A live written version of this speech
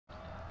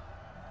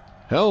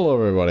Hello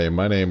everybody,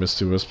 my name is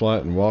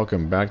Tubasplat and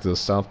welcome back to the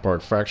South Park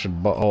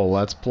Fractured Butthole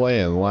Let's Play.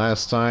 And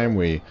last time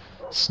we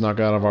snuck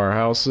out of our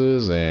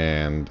houses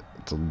and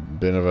it's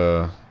been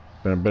a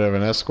bit of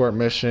an escort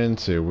mission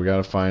to we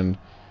gotta find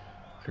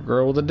a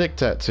girl with a dick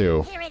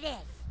tattoo. Here it is.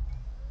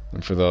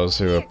 And for those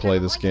who have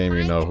played this game,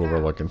 you know who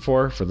we're looking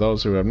for. For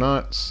those who have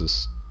not,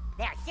 just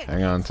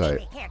hang on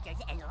tight. Characters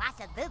and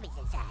lots of boobies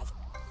inside.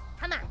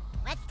 Come on,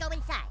 let's go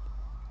inside.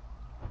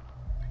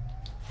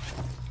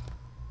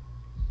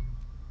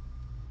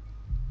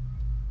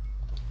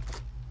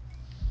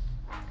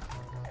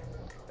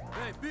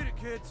 Hey, beat it,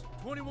 kids.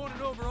 21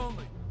 and over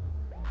only.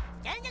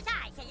 Stand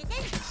aside,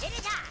 citizens. It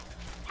is I,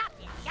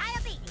 Captain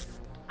Diabetes.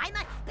 I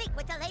must speak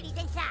with the ladies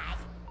inside.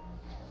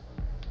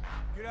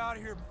 Get out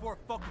of here before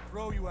I fucking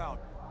throw you out.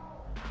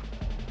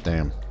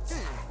 Damn.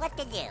 What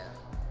to do?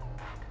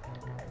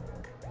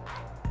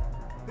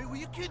 Hey, will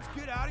you kids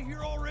get out of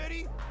here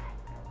already?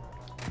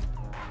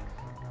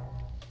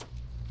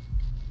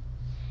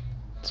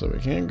 So we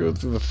can't go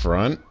through the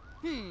front.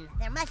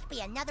 There must be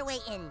another way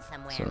in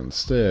somewhere. So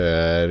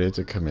instead, it's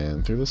to come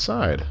in through the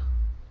side.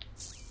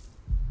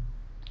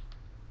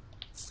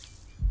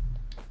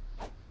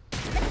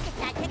 Look at the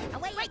sidekick.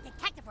 Away, wait,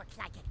 detective work,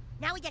 sidekick.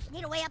 Now we just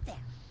need a way up there.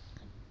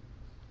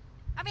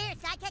 Over here,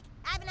 sidekick.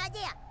 I have an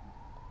idea.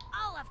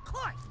 Oh, of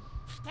course.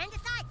 Stand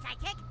aside,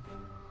 sidekick.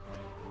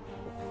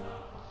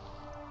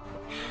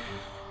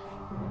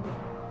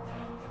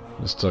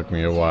 This took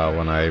me a while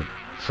when I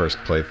first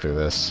played through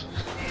this.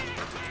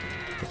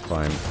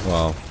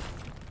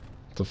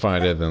 To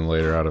find it, then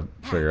later how to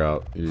figure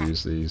out you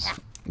use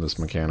this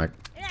mechanic.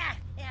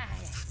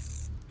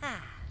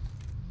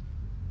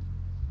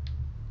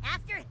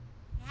 After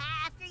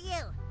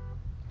you.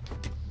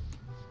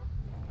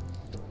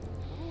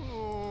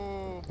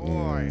 Oh,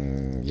 boy.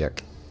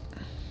 Yuck.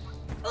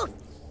 Oof.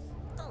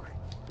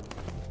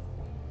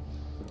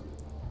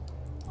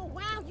 Oh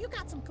wow, you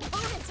got some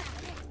components out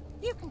of there.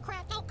 You can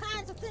craft all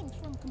kinds of things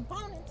from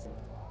components.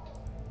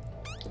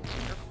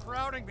 You're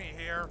crowding me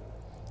here.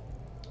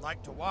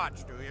 Like to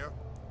watch, do you?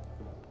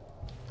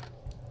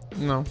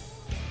 No.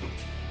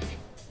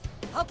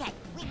 Okay,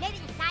 we made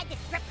it inside the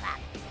strip club.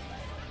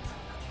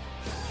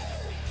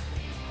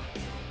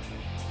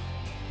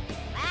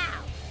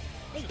 Wow,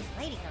 these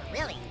ladies are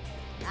really,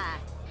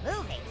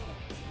 moving.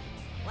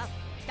 Well,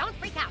 don't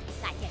freak out,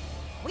 sidekick.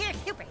 We're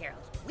superheroes.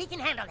 We can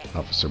handle it.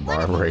 Officer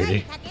One of the Barbrady.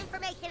 ladies has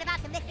information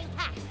about the missing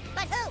cat.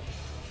 But who?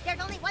 There's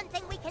only one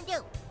thing we can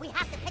do. We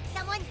have to pick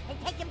someone and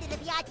take him to the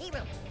VIP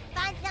room.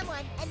 Find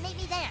someone and meet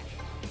me there.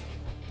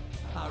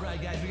 All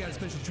right, guys, we got a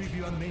special treat for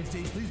you on the main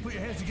stage. Please put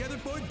your hands together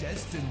for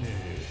Destiny.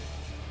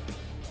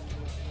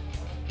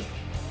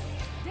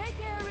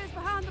 Daycare is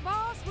behind the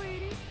bar,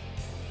 sweetie.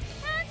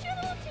 Aren't you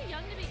a little too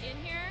young to be in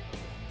here?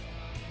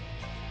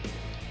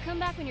 Come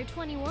back when you're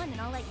 21 and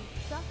I'll let you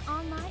suck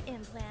on my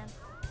implants.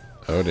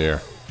 Oh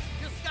dear.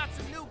 Just got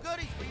some new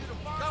goodies for you to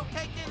farm. Go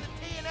take in the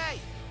TNA.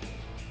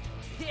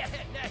 Yeah,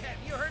 have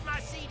you heard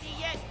my CD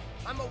yet?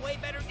 I'm a way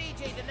better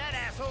DJ than that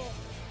asshole.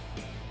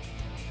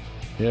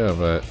 Yeah,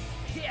 but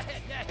Yeah,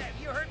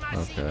 have you heard my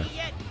Okay. CD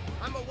yet?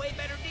 I'm a way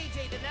better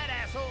DJ than that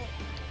asshole.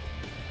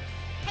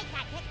 Hey,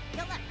 sidekick,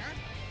 no luck, huh?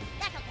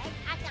 That's okay.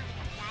 I found a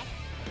couple guys.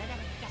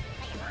 Just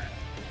play along.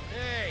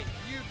 Hey,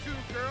 you two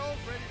girls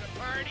ready to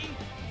party?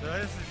 So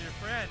this is your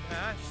friend,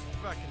 huh? She's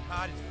fucking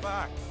hot as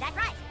fuck. That's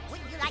right.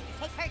 Wouldn't you like to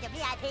take her to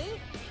VIP?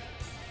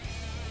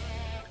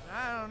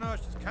 I don't know,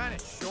 she's kind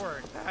of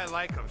short. I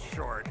like them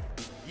short.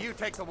 You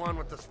take the one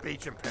with the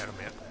speech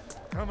impediment.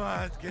 Come on,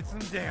 let's get some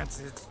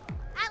dances.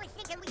 I was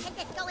thinking we could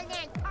just go in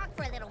there and talk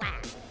for a little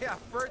while. Yeah,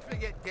 first we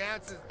get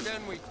dances,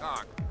 then we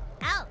talk.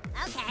 Oh,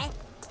 okay.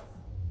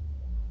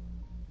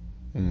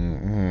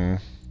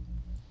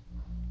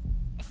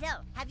 So,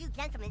 have you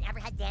gentlemen ever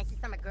had dances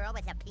from a girl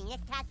with a penis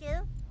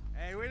tattoo?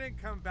 Hey, we didn't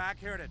come back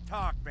here to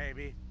talk,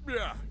 baby.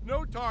 Yeah,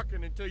 no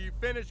talking until you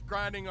finish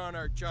grinding on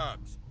our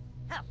chubs.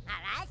 Oh, all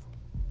right.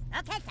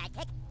 Okay,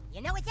 sidekick.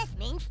 You know what this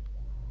means?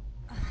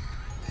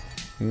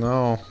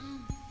 no.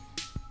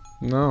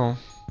 No.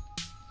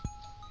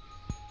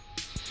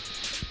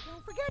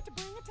 Don't forget to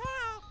bring a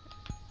towel.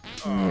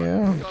 Oh,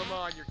 Yeah. come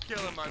on, you're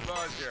killing my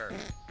buzz here.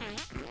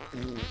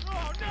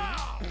 Oh, no!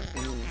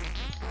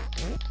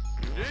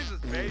 Jesus,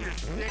 babe, you're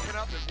stinking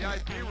up the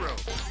VIP room.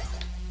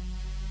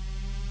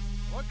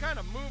 What kind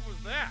of move was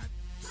that?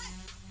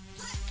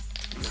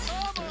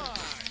 Come on!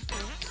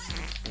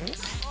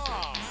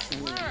 Oh,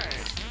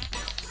 right.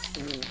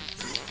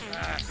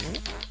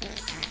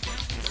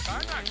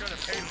 I'm not gonna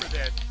pay for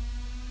this.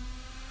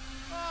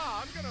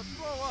 Oh, I'm gonna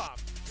throw up.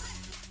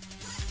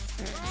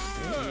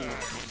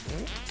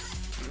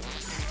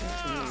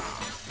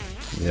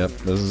 Yep,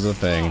 this is a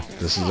thing.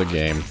 This is a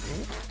game.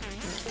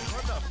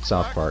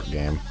 South Park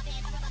game.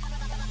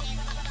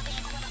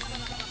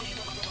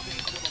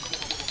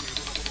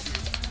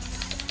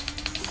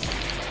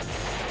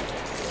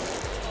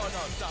 Oh,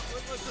 no, stop.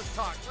 Let's just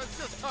talk. Let's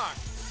just talk.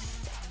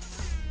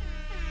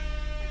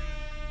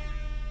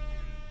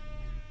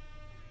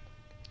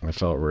 I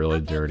felt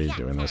really dirty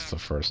doing this the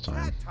first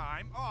time. That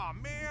time? Oh,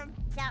 man.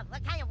 So,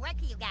 what kind of work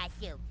do you guys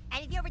do?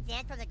 And have you ever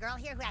danced with a girl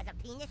here who has a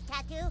penis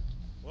tattoo?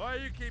 Why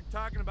do you keep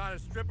talking about a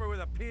stripper with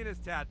a penis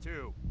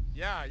tattoo?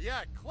 Yeah,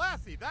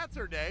 Classy, that's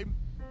her name.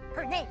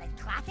 Her name is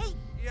Classy?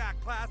 Yeah,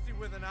 Classy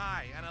with an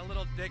I, and a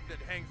little dick that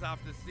hangs off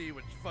the C,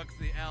 which fucks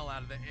the L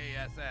out of the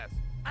ASS.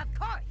 Of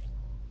course.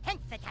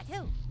 Hence the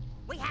tattoo.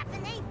 We have the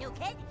name, new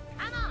kid.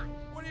 Come on.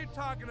 What are you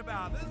talking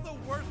about? This is the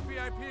worst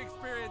VIP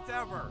experience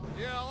ever.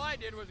 Yeah, all I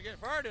did was get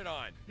farted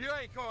on. You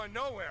ain't going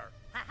nowhere.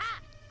 Haha!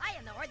 I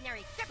am the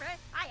ordinary stripper.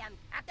 I am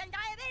Captain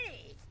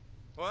Diabetes.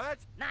 What?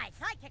 My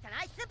sidekick and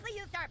I simply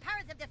used our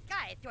powers of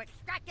disguise to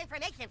extract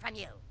information from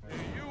you.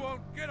 You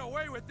won't get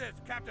away with this,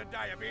 Captain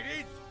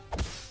Diabetes.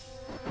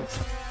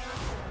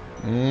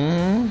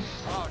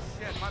 Oh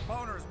shit, my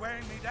boner is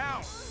weighing me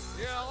down.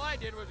 Yeah, all I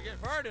did was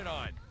get farted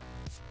on.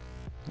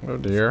 Oh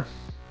dear.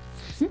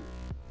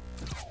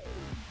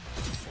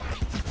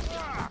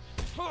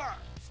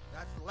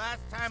 That's the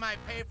last time I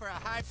pay for a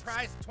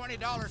high-priced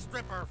 $20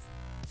 stripper.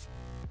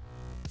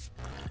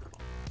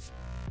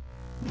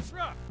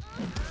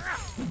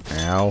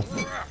 Ow.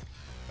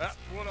 That's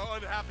what an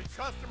unhappy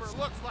customer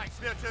looks like,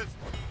 bitches.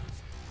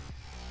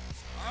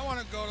 I want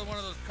to go to one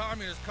of those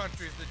communist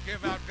countries that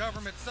give out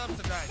government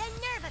subsidized. The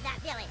nerve of that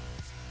villain.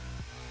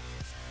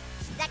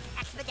 Let's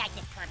expedite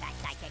this combat,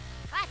 sidekick.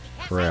 Classy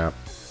can't Crap.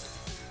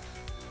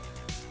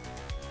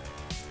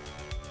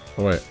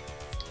 Oh, wait.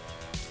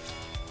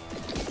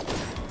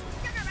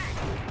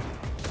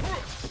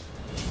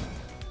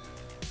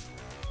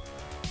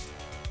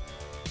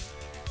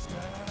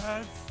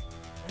 Dance?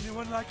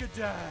 Anyone like a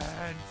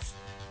dance?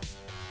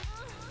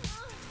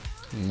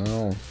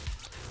 No.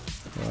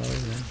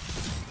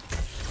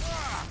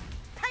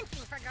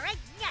 Punching for great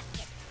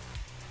justice.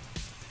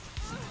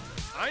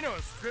 I know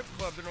a strip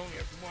club that only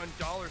has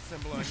 $1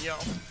 symbol on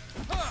Yelp.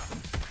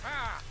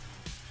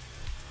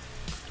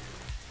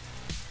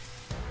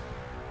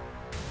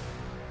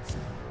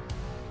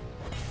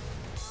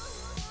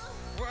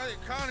 Well, the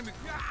economy.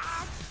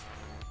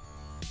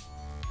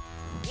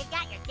 You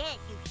got your dance,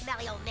 you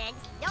smelly old men.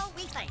 No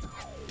refund.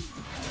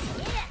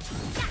 Yeah.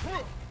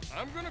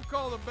 I'm gonna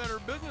call the Better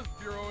Business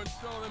Bureau and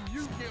tell them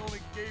you only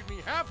gave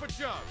me half a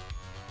job.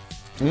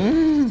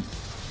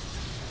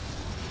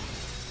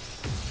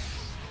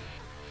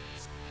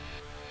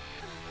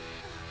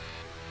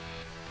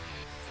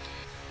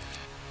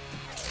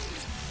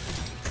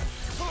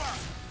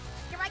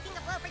 Striking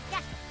a blow for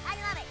justice. I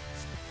love it.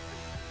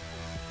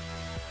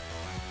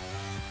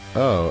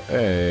 Oh,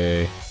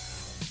 hey.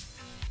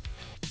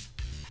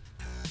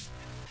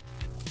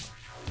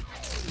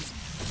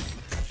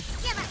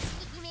 Give up,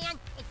 sneaky man.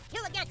 It's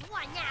 2 against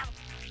 1 now.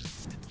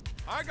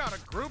 I got a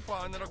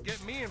Groupon that'll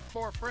get me and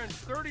 4 friends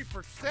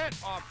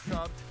 30% off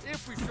shops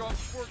if we show up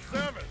before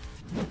 7.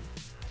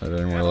 I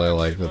didn't really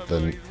like that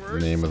the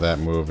name of that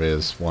move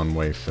is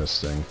one-way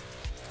fisting.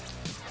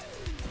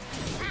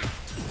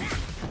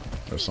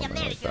 Or something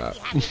like that. If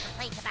you have any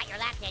complaints about your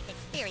lap dance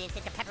experience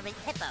at the Peppermint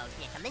Hippo,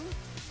 gentlemen,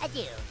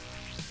 adieu.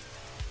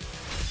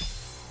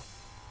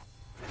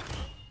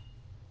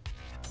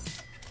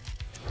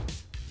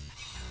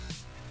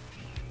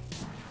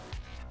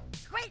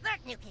 Great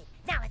work, new kid.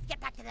 Now let's get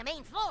back to the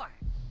main floor.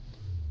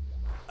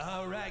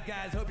 All right,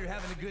 guys, hope you're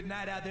having a good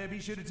night out there.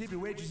 Be sure to tip your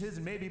waitresses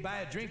and maybe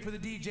buy a drink for the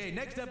DJ.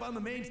 Next up on the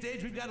main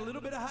stage, we've got a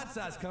little bit of hot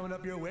sauce coming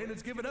up your way.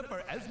 Let's give it up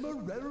for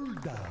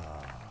Esmeralda.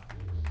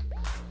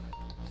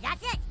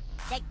 That's it.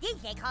 The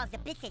DJ calls the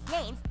bitches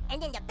names,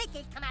 and then the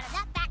bitches come out of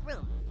that back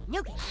room.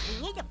 New kid,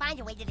 we need to find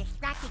a way to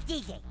distract the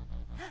DJ.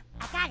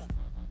 I got it.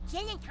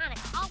 Gin and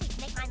tonics always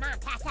make my mom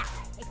pass out.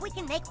 If we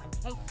can make one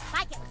and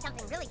spike it with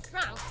something really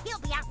strong, he'll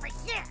be out for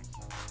sure.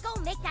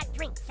 Go make that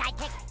drink,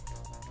 sidekick.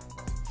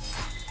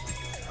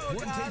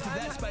 One taste of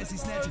that spicy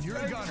snatch and you're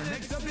a goner.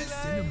 Next up is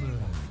cinnamon.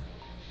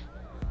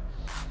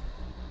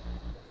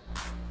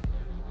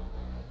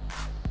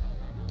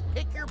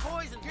 Pick your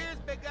poison. Cheers,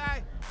 big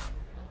guy.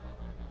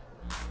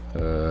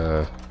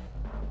 Hey,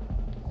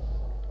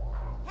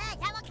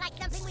 that looks like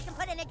something we can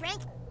put in a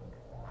drink.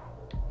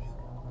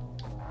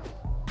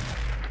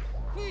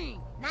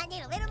 Might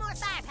need a little more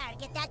firepower to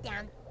get that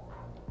down.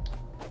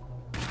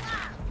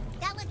 Wow,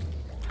 that looks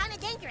kind of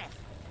dangerous.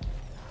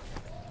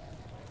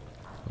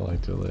 I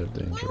like to live Whoa,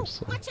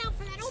 dangerously. watch out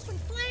for that open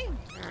flame.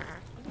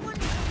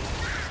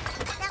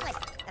 That was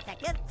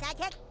effective,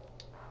 sidekick.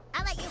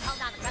 I'll let you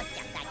hold on the roast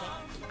stuff,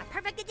 sidekick. A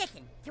perfect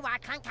addition to our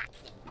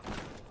concoction.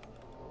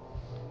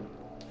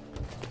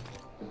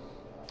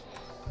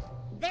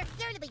 There's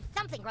sure to be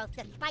something gross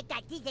to spike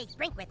that DJ's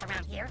drink with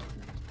around here.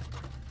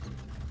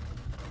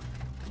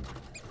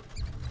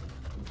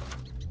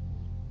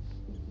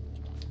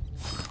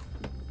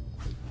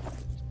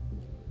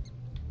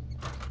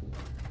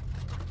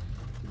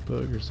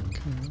 Boogers and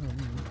cum.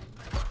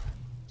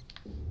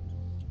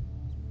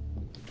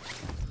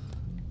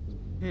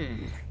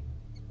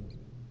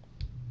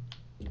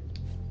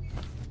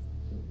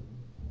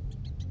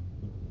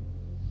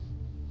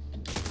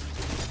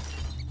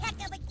 Heck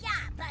of a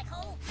job,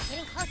 butthole.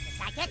 Getting closer,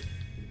 sidekick.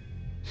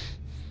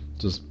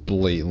 Just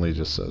blatantly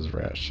just says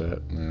rat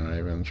shit. They're not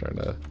even trying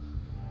to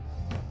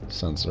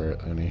censor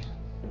it any.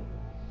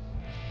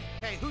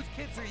 Hey, whose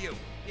kids are you?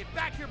 Get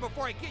back here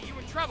before I get you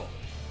in trouble.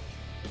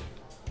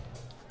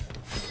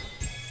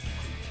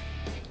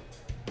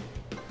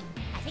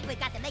 I think we've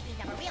got the makings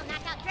of a real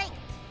knockout drink.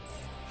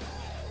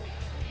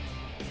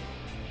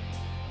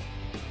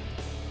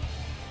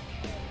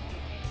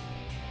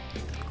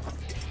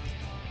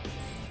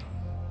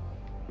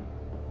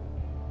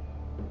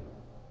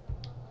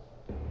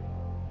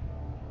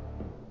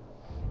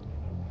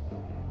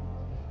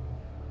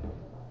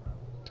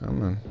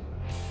 Come on.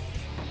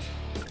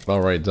 Oh,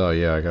 right, duh,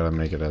 yeah, I gotta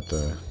make it at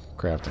the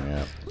crafting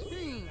app.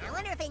 I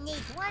wonder if it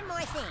needs one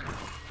more thing.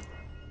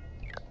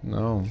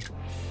 No.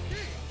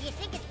 Do you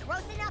think it's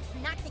close enough to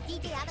knock the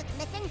DJ out of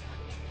commission?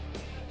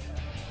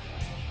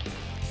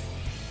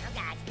 Oh,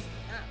 God.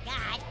 Oh,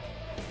 God.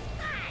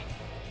 God!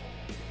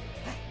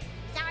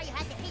 Sorry you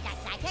had to see that,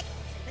 sidekick,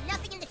 but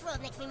nothing in this world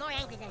makes me more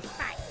angry than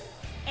Sparks.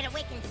 It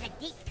awakens the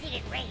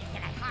deep-seated rage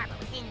that I harbor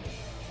within me.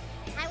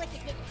 I wish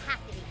it didn't have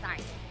to be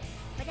Sparks.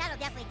 But that'll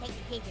definitely take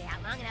the DJ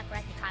out long enough for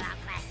us to call out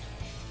Classy.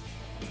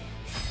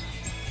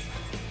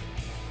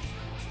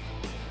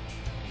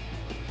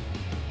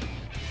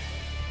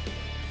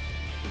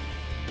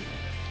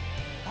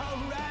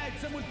 Alright,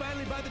 someone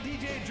finally bought the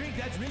DJ a drink.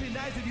 That's really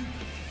nice of you.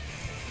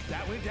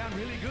 That went down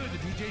really good. The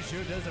DJ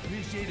sure does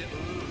appreciate it.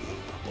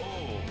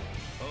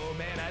 Oh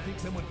man, I think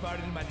someone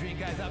farted in my drink.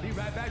 Guys, I'll be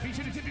right back. Be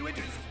sure to tip your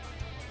waitress.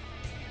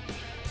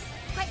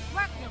 Great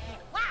work, Nuclear.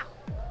 Wow!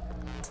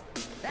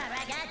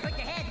 Alright, guys, put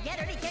your heads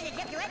together. Be sure to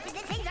tip your waitress.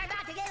 Things are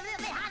about to get a little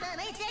bit hot on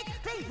the main stage.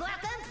 Please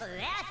welcome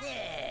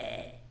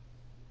Classy.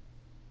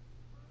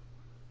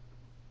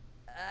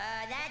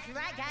 That's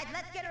right, guys.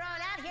 Let's get her on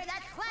out here.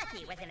 That's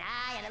Classy with an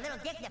eye and a little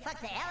dick that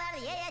fucks the hell out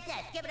of the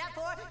ASS. Give it up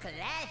for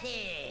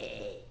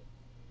Classy.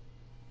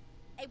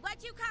 Hey,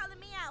 what you calling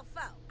me out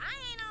for? I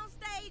ain't on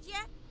stage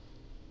yet.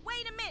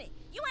 Wait a minute.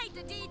 You ain't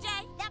the DJ?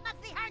 That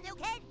must be her, new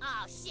kid.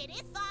 Oh, shit.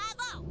 It's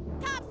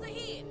 5-0. Cops are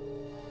here.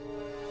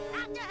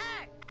 After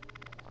her.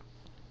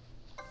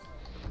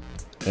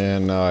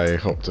 And I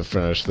hope to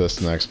finish this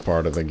next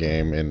part of the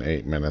game in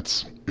 8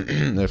 minutes.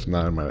 If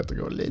not, I might have to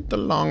go a little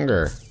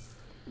longer.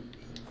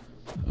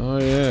 Oh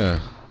yeah.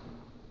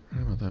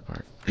 What about that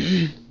part?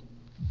 They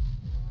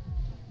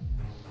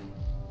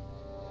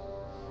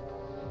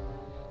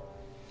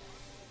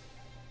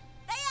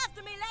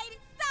after me, lady.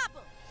 Stop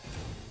them.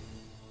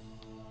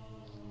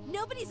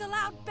 Nobody's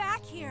allowed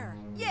back here.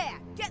 Yeah,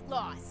 get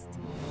lost.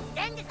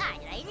 Stand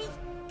aside, ladies.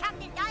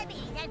 Captain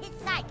Diabetes and his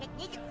sidekick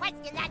need to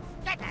question that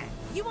stripper.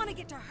 You want to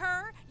get to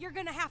her? You're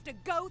gonna have to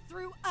go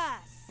through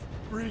us.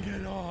 Bring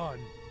it on.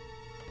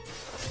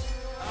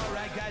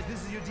 Alright guys,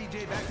 this is your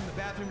DJ back from the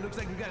bathroom. Looks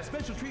like we've got a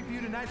special treat for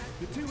you tonight.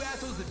 The two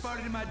assholes that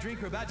farted in my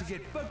drink are about to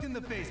get fucked in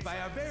the face by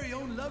our very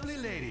own lovely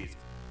ladies.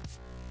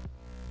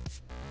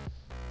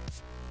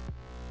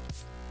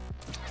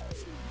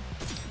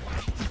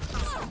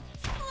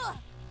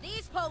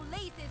 These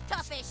police is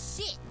tough as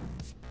shit.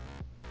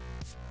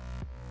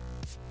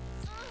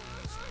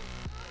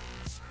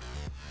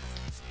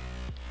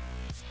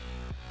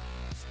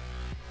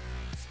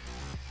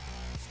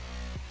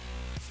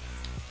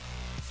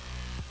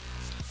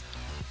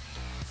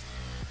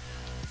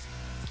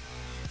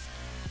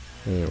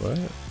 Wait, what?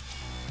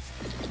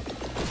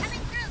 Coming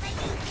through,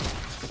 ladies.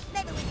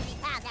 Maybe we can be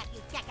pals after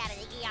you check out of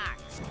the ER.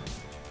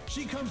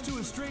 She comes to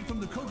us straight from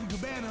the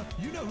Copacabana.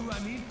 You know who I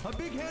mean. A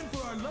big hand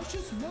for our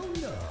luscious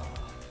Lola.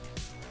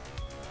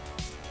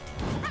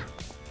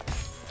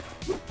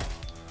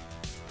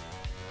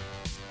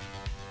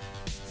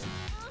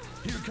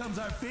 Here comes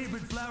our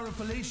favorite flower of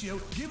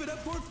fellatio. Give it up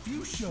for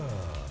Fuchsia.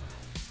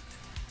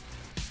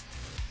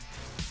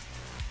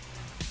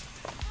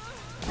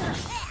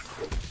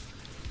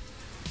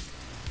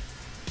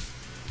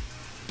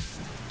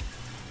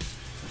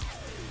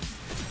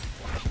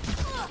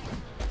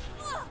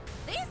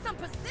 These some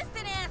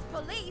persistent ass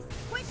police.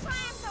 Quit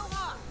trying so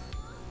hard.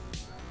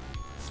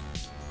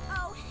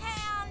 Oh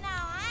hell no!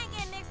 I ain't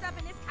getting mixed up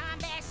in this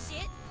combat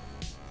shit.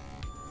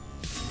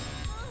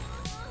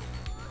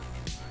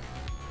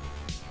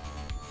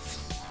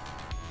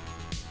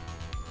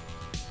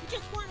 You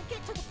just want to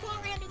get to the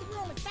far end of the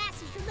room as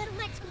fast as your little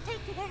legs can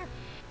take you there.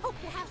 Hope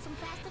you have some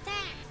fast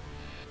attacks.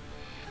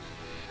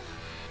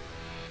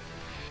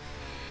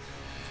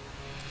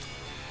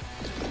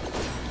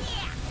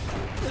 Yeah!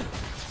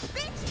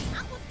 Bitch!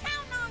 I was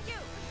counting on you!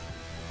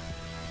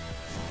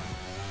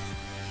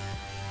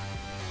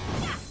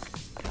 Yeah!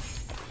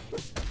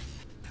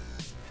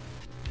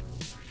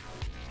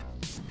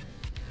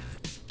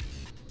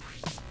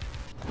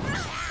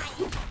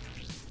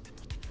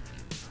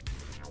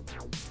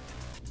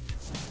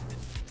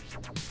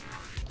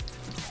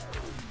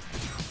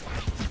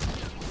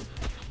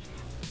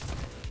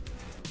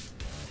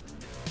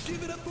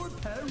 Give it up for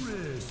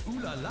Paris. Ooh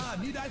la la,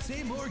 need I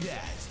say more,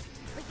 guys?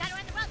 We've got her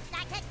on the ropes,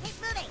 sidekick.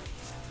 Keep moving.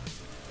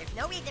 There's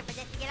no reason for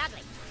this to get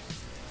ugly.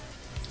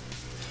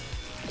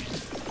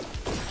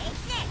 Hey,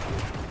 shit!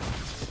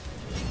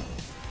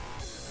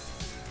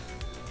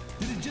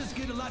 Did it just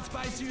get a lot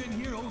spicier in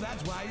here? Oh,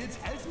 that's why it's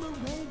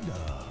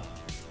Esmeralda.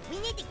 We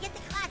need to get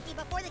to Classy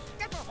before the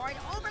stripper horde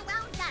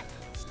overwhelms us.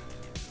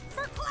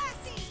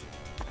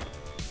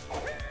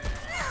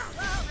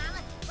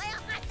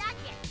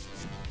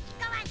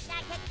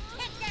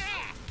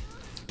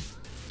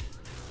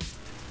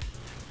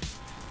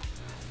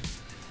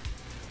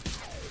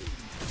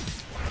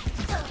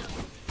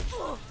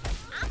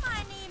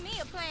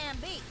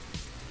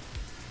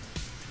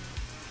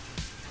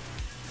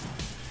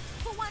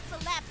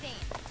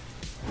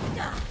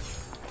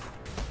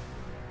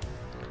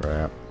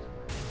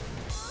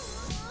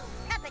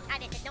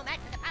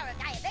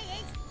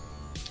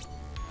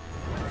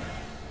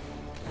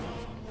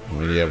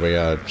 yeah, we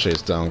gotta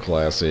chase down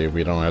Classy.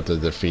 We don't have to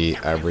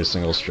defeat every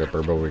single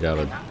stripper, but we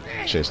gotta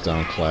chase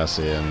down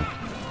Classy, and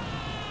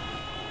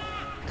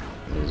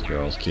these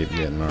girls keep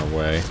getting in our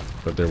way.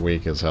 But they're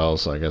weak as hell,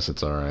 so I guess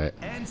it's alright.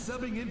 And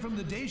subbing in from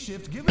the day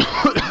shift, give it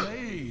a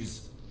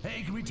blaze.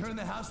 Hey, can we turn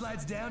the house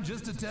lights down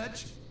just a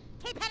touch?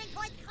 Keep heading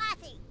towards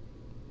Classy.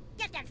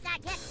 Get them,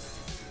 sidekick.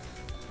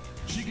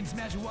 She can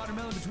smash a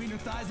watermelon between her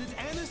thighs. It's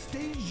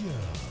Anastasia.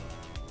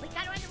 We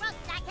got her on the rope,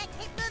 sidekick.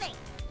 Keep moving.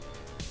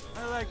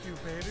 I like you,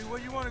 baby. Well,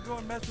 you want to go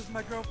and mess with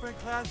my girlfriend,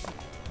 Classy?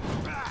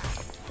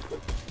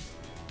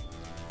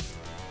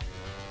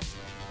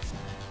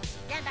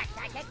 Stand back,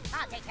 sidekick.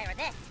 I'll take care of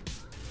this.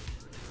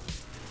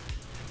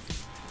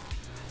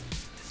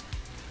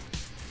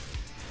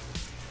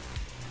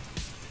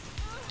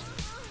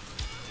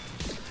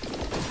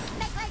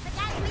 Make way for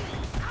Daddy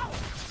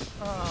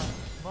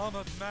Wheelie.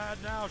 Mama's mad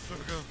now,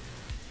 sugar.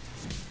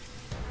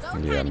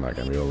 Yeah, I'm not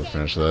gonna be able to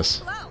finish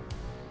this.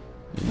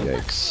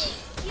 Yikes.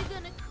 You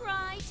gonna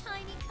cry,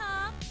 tiny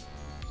cop?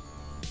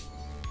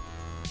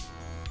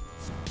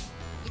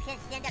 You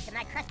can't stand up to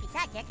my crusty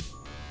sidekick.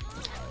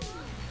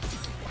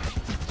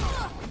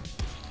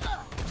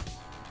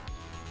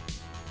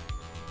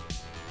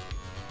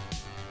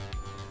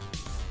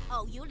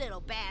 Oh, you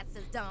little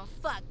bastards done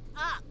fucked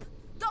up.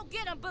 Go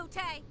get him,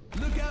 Butte!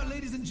 Look out,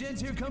 ladies and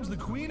gents, here comes the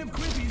queen of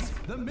quippies,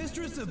 the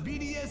mistress of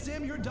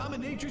BDSM, your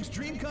dominatrix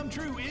dream come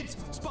true. It's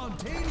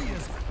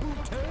spontaneous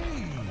Butte.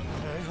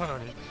 Hey,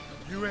 honey,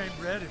 you ain't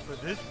ready for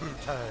this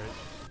bootay.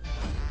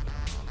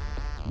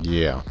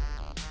 Yeah.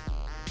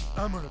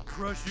 I'm gonna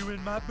crush you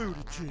in my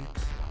booty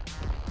cheeks.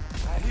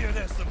 I hear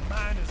that some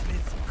miners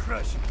need some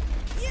crushing.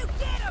 You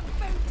get him,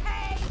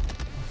 Butte!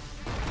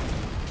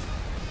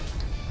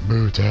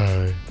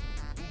 Booty.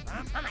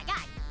 Oh my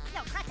god,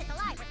 no, Crush is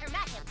alive with her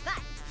massive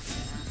butt.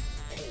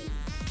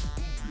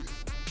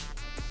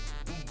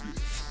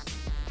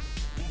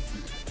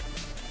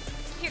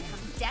 Here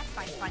comes death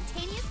by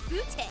spontaneous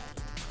Butte.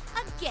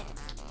 Again.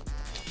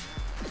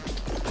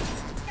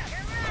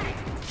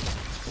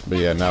 But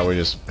yeah, now we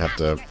just have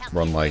to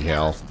run like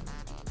hell.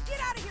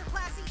 Get out of here,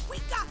 Classy! We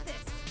got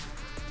this!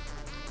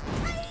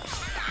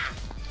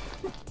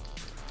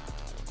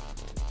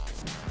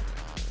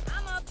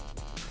 I'm up.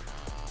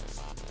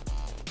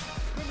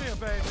 Come here,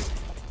 baby.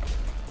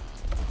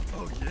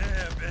 Oh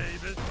yeah,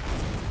 baby.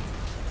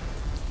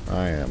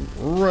 I am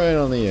right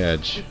on the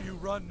edge. If you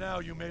run now,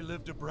 you may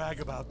live to brag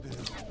about this.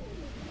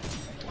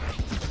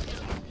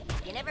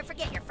 You never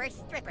forget your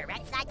first stripper,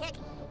 right, sidekick?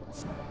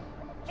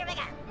 Here we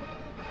go.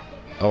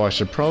 Oh, I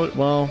should probably,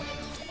 well,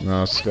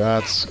 no,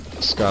 Scott's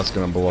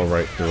gonna blow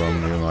right through him,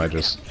 even though I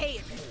just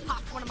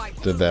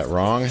did that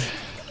wrong.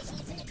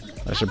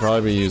 I should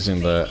probably be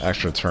using the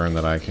extra turn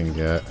that I can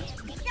get. Show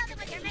them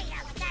what you're made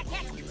of,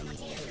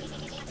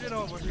 sidekick. Get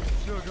over here,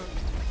 sugar.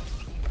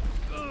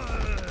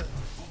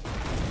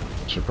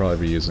 Should probably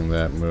be using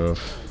that move.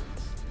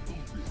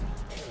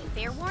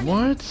 Fair warning.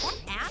 What?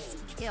 That ass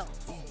kills.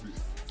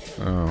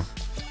 Oh,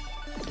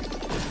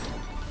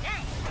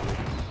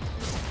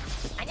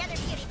 Another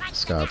beauty punch.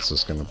 Scott's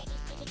just gonna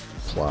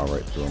plow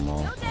right through them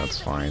all. That's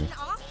fine.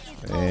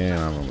 And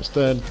I'm almost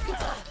dead.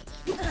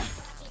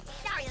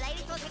 Sorry,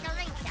 ladies, we'll take a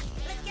ring shot.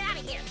 Let's get out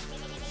of here.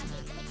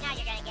 Now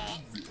you're gonna get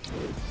it.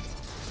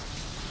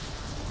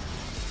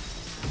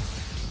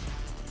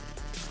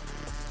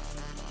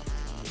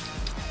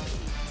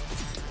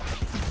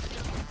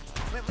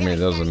 I mean, it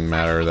doesn't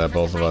matter that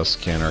both of us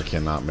can or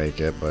cannot make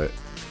it, but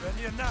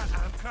Ready or not,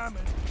 I'm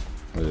coming.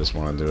 I just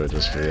want to do it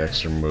just for the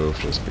extra move,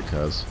 just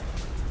because.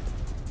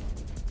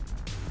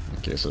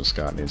 In case if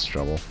Scott needs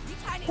trouble.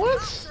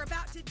 What? Are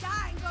about to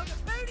die and go to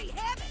booty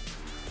heaven.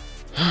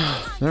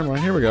 Never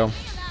mind, here we go.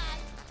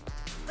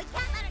 We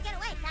can't let her get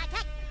away,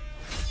 sidekick.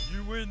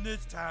 You win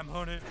this time,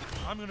 honey.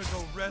 I'm gonna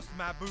go rest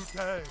my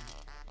bootay.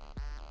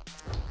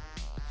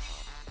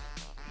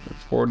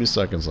 40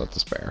 seconds left to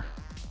spare.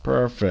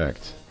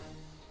 Perfect.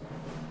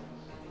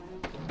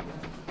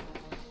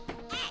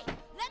 Hey,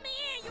 let me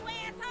in, you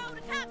asshole!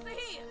 The cops are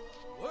here!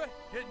 What?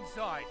 Get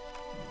inside.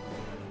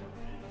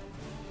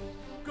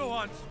 Go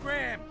on,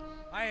 scram.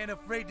 I ain't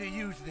afraid to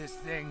use this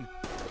thing.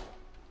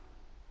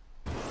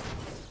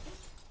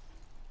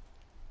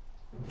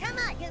 Come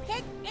on, you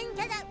kids, into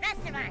the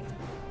restaurant.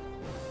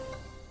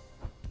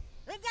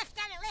 We just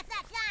gotta lift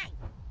that sign.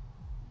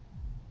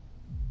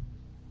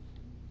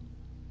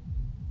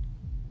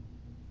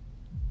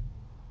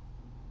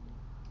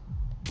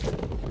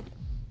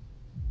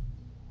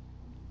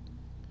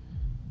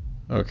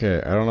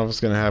 Okay, I don't know if it's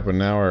going to happen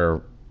now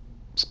or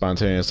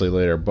spontaneously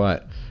later,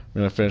 but I'm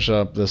going to finish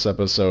up this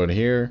episode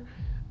here.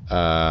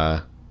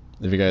 If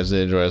you guys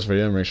did enjoy this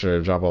video, make sure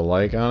to drop a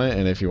like on it,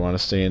 and if you want to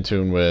stay in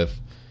tune with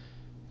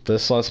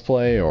this Let's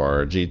Play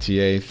or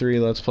GTA 3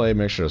 Let's Play,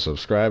 make sure to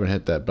subscribe and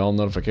hit that bell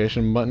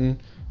notification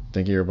button.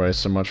 Thank you everybody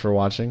so much for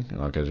watching,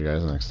 and I'll catch you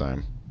guys next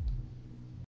time.